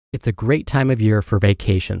It's a great time of year for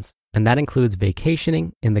vacations, and that includes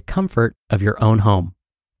vacationing in the comfort of your own home.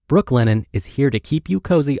 Brooklinen is here to keep you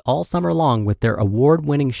cozy all summer long with their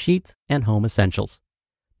award-winning sheets and home essentials.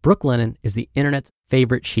 Brooklinen is the internet's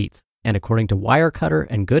favorite sheets, and according to Wirecutter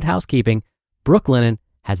and Good Housekeeping, Brooklinen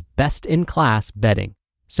has best-in-class bedding.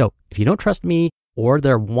 So if you don't trust me or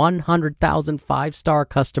their 100,000 five-star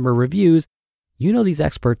customer reviews, you know these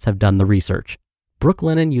experts have done the research.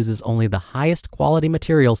 Brooklinen uses only the highest quality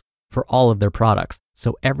materials for all of their products,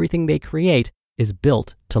 so everything they create is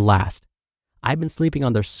built to last. I've been sleeping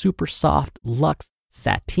on their super soft luxe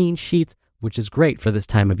sateen sheets, which is great for this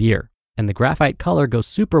time of year, and the graphite color goes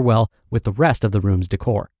super well with the rest of the room's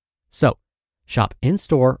decor. So, shop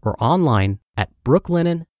in-store or online at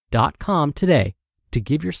brooklinen.com today to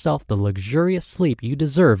give yourself the luxurious sleep you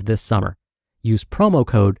deserve this summer. Use promo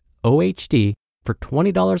code OHD for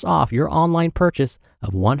 $20 off your online purchase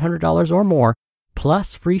of $100 or more,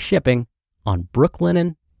 plus free shipping on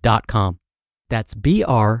brooklinen.com. That's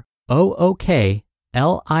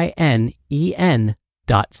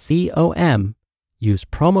BROOKLINEN.com. Use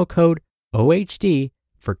promo code OHD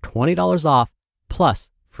for $20 off, plus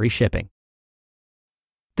free shipping.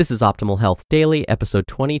 This is Optimal Health Daily, episode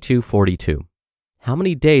 2242. How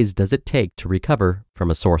many days does it take to recover from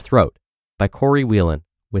a sore throat? By Whelan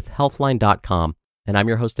with Healthline.com, and I'm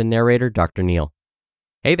your host and narrator, Dr. Neil.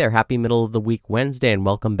 Hey there, happy middle of the week Wednesday, and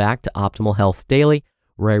welcome back to Optimal Health Daily,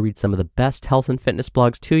 where I read some of the best health and fitness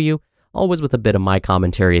blogs to you, always with a bit of my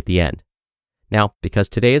commentary at the end. Now, because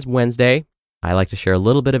today is Wednesday, I like to share a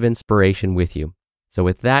little bit of inspiration with you. So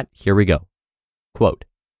with that, here we go. Quote,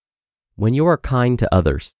 "When you are kind to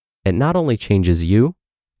others, it not only changes you,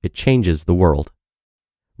 it changes the world."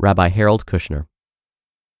 Rabbi Harold Kushner.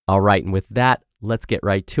 All right, and with that, let's get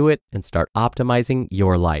right to it and start optimizing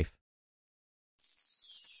your life.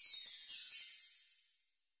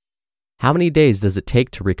 How many days does it take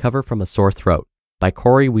to recover from a sore throat? By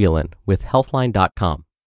Whelan with Healthline.com.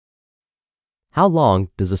 How long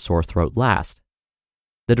does a sore throat last?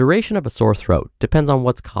 The duration of a sore throat depends on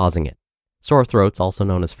what's causing it. Sore throats, also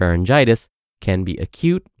known as pharyngitis, can be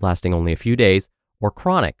acute, lasting only a few days, or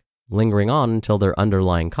chronic, lingering on until their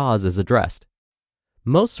underlying cause is addressed.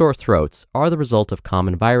 Most sore throats are the result of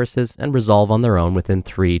common viruses and resolve on their own within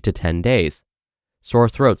 3 to 10 days. Sore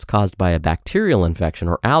throats caused by a bacterial infection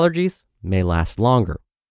or allergies may last longer.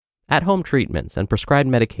 At-home treatments and prescribed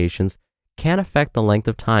medications can affect the length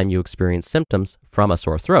of time you experience symptoms from a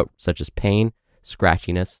sore throat, such as pain,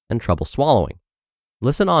 scratchiness, and trouble swallowing.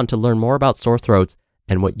 Listen on to learn more about sore throats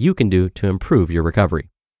and what you can do to improve your recovery.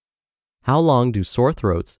 How long do sore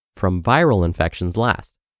throats from viral infections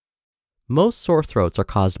last? Most sore throats are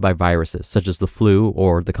caused by viruses, such as the flu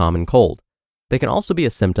or the common cold. They can also be a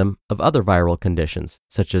symptom of other viral conditions,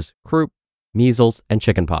 such as croup, measles, and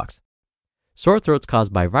chickenpox. Sore throats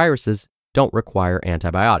caused by viruses don't require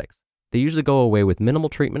antibiotics. They usually go away with minimal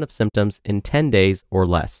treatment of symptoms in 10 days or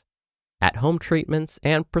less. At-home treatments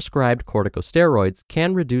and prescribed corticosteroids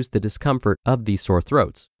can reduce the discomfort of these sore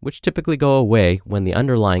throats, which typically go away when the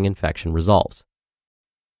underlying infection resolves.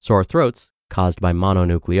 Sore throats caused by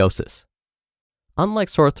mononucleosis. Unlike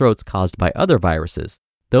sore throats caused by other viruses,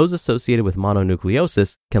 those associated with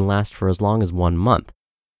mononucleosis can last for as long as 1 month.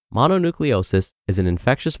 Mononucleosis is an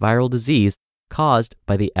infectious viral disease caused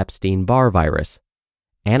by the Epstein-Barr virus.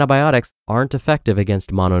 Antibiotics aren't effective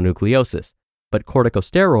against mononucleosis, but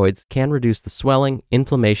corticosteroids can reduce the swelling,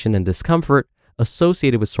 inflammation, and discomfort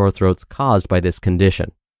associated with sore throats caused by this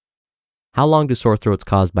condition. How long do sore throats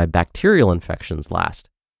caused by bacterial infections last?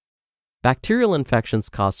 Bacterial infections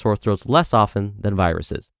cause sore throats less often than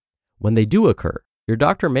viruses. When they do occur, your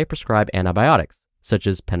doctor may prescribe antibiotics, such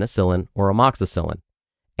as penicillin or amoxicillin.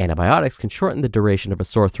 Antibiotics can shorten the duration of a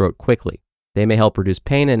sore throat quickly. They may help reduce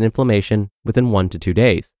pain and inflammation within 1 to 2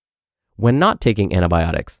 days. When not taking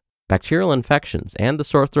antibiotics, bacterial infections and the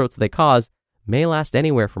sore throats they cause may last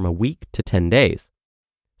anywhere from a week to 10 days.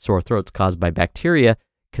 Sore throats caused by bacteria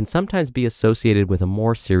can sometimes be associated with a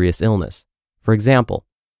more serious illness. For example,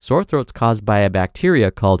 sore throats caused by a bacteria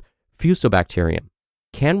called Fusobacterium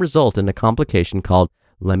can result in a complication called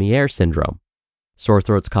Lemierre syndrome. Sore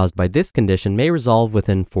throats caused by this condition may resolve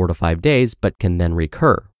within 4 to 5 days, but can then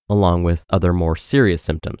recur, along with other more serious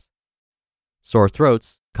symptoms. Sore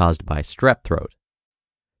throats caused by strep throat.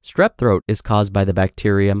 Strep throat is caused by the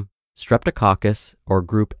bacterium Streptococcus or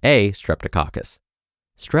group A Streptococcus.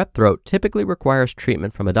 Strep throat typically requires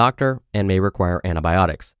treatment from a doctor and may require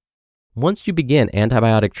antibiotics. Once you begin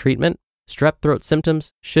antibiotic treatment, strep throat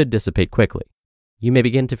symptoms should dissipate quickly. You may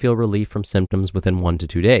begin to feel relief from symptoms within 1 to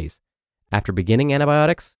 2 days. After beginning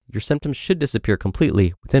antibiotics, your symptoms should disappear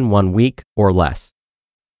completely within 1 week or less.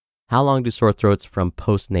 How long do sore throats from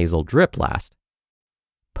postnasal drip last?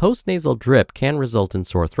 Postnasal drip can result in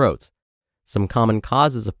sore throats. Some common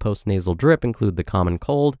causes of postnasal drip include the common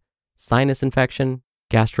cold, sinus infection,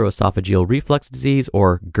 gastroesophageal reflux disease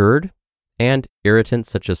or GERD, and irritants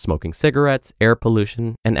such as smoking cigarettes, air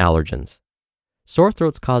pollution, and allergens. Sore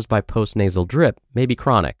throats caused by postnasal drip may be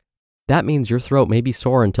chronic. That means your throat may be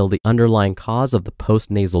sore until the underlying cause of the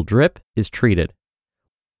postnasal drip is treated.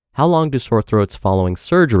 How long do sore throats following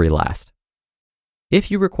surgery last?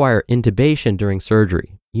 If you require intubation during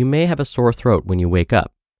surgery, you may have a sore throat when you wake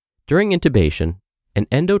up. During intubation, an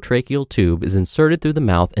endotracheal tube is inserted through the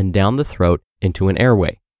mouth and down the throat into an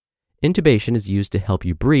airway. Intubation is used to help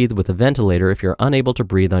you breathe with a ventilator if you're unable to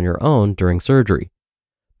breathe on your own during surgery.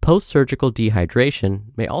 Post-surgical dehydration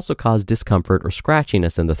may also cause discomfort or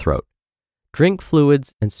scratchiness in the throat. Drink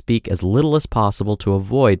fluids and speak as little as possible to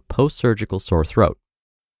avoid post-surgical sore throat.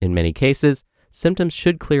 In many cases, symptoms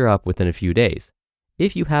should clear up within a few days.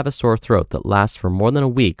 If you have a sore throat that lasts for more than a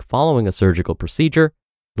week following a surgical procedure,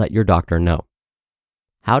 let your doctor know.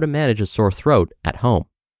 How to manage a sore throat at home.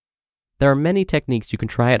 There are many techniques you can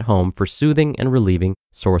try at home for soothing and relieving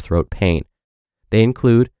sore throat pain. They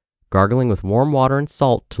include gargling with warm water and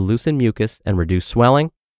salt to loosen mucus and reduce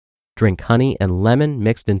swelling. Drink honey and lemon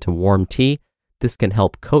mixed into warm tea. This can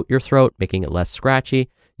help coat your throat, making it less scratchy.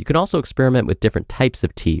 You can also experiment with different types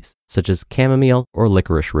of teas, such as chamomile or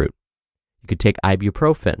licorice root. You could take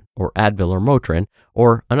ibuprofen or Advil or Motrin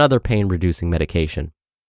or another pain-reducing medication.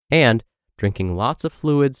 And drinking lots of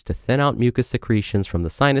fluids to thin out mucus secretions from the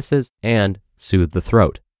sinuses and soothe the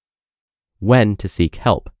throat. When to seek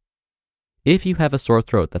help. If you have a sore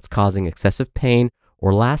throat that's causing excessive pain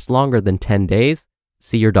or lasts longer than 10 days,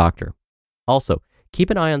 see your doctor. Also, keep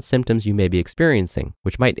an eye on symptoms you may be experiencing,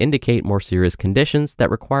 which might indicate more serious conditions that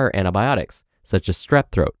require antibiotics, such as strep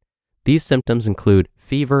throat. These symptoms include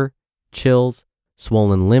fever, chills,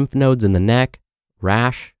 swollen lymph nodes in the neck,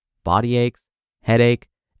 rash, body aches, headache,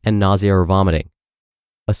 and nausea or vomiting.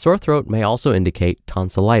 A sore throat may also indicate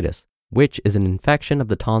tonsillitis, which is an infection of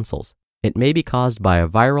the tonsils. It may be caused by a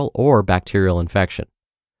viral or bacterial infection.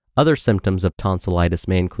 Other symptoms of tonsillitis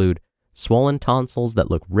may include swollen tonsils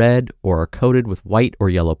that look red or are coated with white or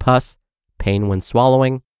yellow pus, pain when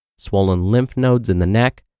swallowing, swollen lymph nodes in the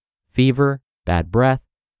neck, fever, bad breath,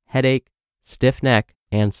 headache, stiff neck,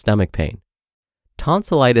 and stomach pain.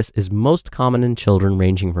 Tonsillitis is most common in children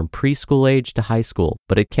ranging from preschool age to high school,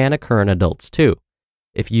 but it can occur in adults too.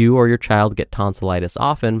 If you or your child get tonsillitis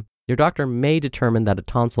often, your doctor may determine that a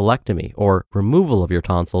tonsillectomy or removal of your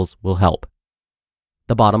tonsils will help.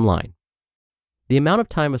 The bottom line. The amount of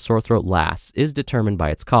time a sore throat lasts is determined by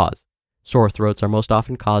its cause. Sore throats are most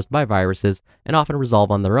often caused by viruses and often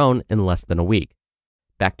resolve on their own in less than a week.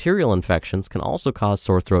 Bacterial infections can also cause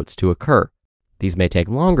sore throats to occur. These may take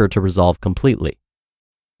longer to resolve completely.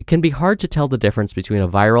 It can be hard to tell the difference between a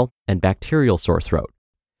viral and bacterial sore throat.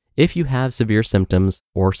 If you have severe symptoms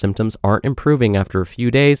or symptoms aren't improving after a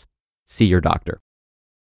few days, see your doctor.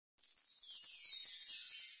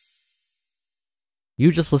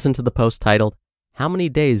 You just listened to the post titled, How Many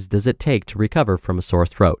Days Does It Take to Recover from a Sore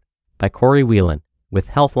Throat? By Whelan with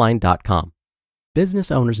Healthline.com. Business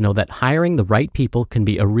owners know that hiring the right people can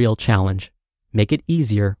be a real challenge. Make it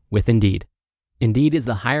easier with Indeed. Indeed is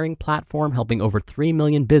the hiring platform helping over 3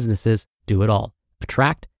 million businesses do it all.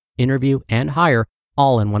 Attract, interview, and hire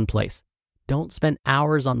all in one place. Don't spend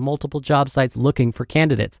hours on multiple job sites looking for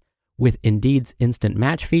candidates. With Indeed's Instant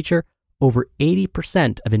Match feature, over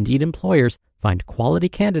 80% of Indeed employers find quality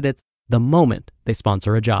candidates the moment they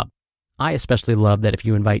sponsor a job. I especially love that if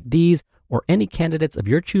you invite these or any candidates of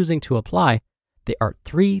your choosing to apply, they are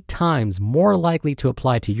 3 times more likely to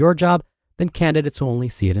apply to your job than candidates who only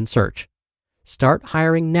see it in search. Start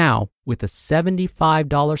hiring now with a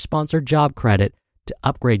 $75 sponsored job credit to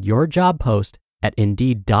upgrade your job post at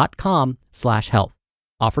Indeed.com/health.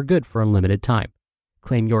 Offer good for a limited time.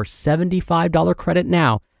 Claim your $75 credit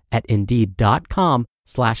now at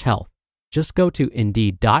Indeed.com/health. Just go to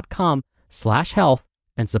Indeed.com/health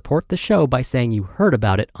and support the show by saying you heard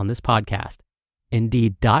about it on this podcast.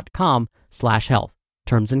 Indeed.com/health.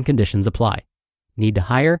 Terms and conditions apply. Need to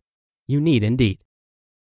hire? You need Indeed.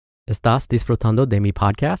 ¿Estás disfrutando de mi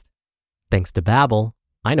podcast? Thanks to Babbel,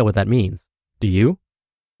 I know what that means. Do you?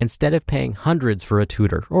 Instead of paying hundreds for a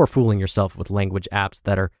tutor or fooling yourself with language apps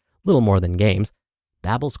that are little more than games,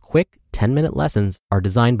 Babbel's quick 10-minute lessons are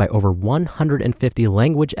designed by over 150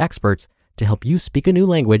 language experts to help you speak a new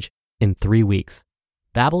language in 3 weeks.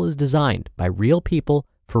 Babbel is designed by real people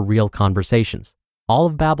for real conversations. All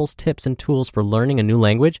of Babbel's tips and tools for learning a new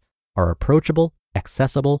language are approachable,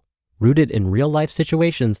 accessible, rooted in real-life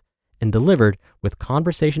situations, and delivered with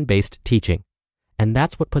conversation-based teaching. And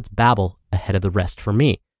that's what puts Babbel ahead of the rest for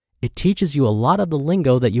me. It teaches you a lot of the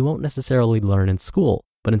lingo that you won't necessarily learn in school,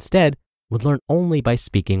 but instead would learn only by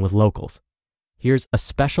speaking with locals. Here's a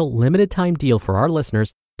special limited time deal for our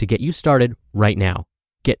listeners to get you started right now.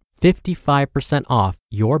 Get 55% off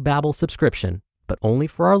your Babbel subscription, but only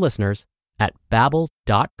for our listeners at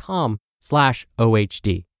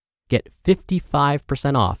babbel.com/OHD. Get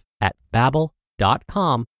 55% off at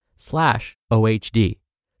babbel.com/OHD.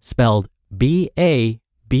 Spelled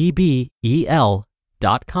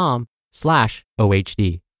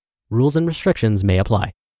BABBEL.com/OHD. Rules and restrictions may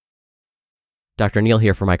apply. Dr. Neal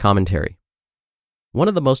here for my commentary. One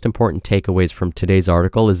of the most important takeaways from today's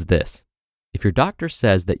article is this. If your doctor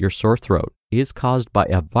says that your sore throat is caused by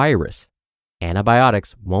a virus,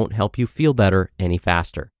 antibiotics won't help you feel better any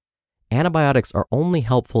faster. Antibiotics are only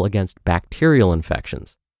helpful against bacterial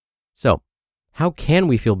infections. So, how can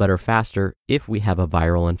we feel better faster if we have a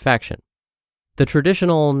viral infection? The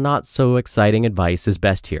traditional, not so exciting advice is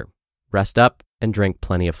best here. Rest up and drink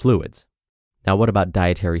plenty of fluids. Now, what about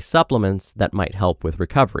dietary supplements that might help with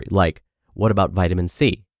recovery? Like, what about vitamin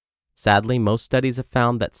C? Sadly, most studies have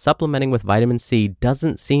found that supplementing with vitamin C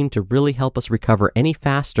doesn't seem to really help us recover any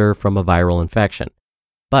faster from a viral infection.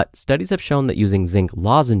 But studies have shown that using zinc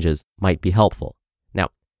lozenges might be helpful.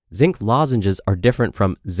 Now, zinc lozenges are different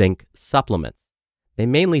from zinc supplements. They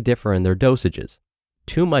mainly differ in their dosages.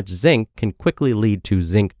 Too much zinc can quickly lead to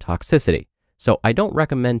zinc toxicity, so I don't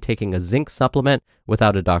recommend taking a zinc supplement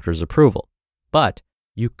without a doctor's approval. But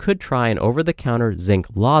you could try an over-the-counter zinc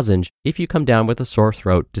lozenge if you come down with a sore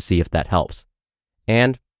throat to see if that helps.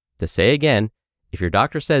 And, to say again, if your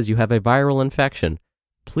doctor says you have a viral infection,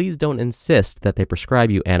 please don't insist that they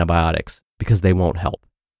prescribe you antibiotics because they won't help.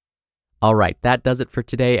 All right, that does it for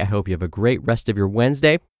today. I hope you have a great rest of your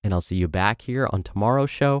Wednesday, and I'll see you back here on tomorrow's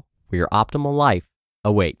show where your optimal life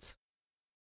awaits.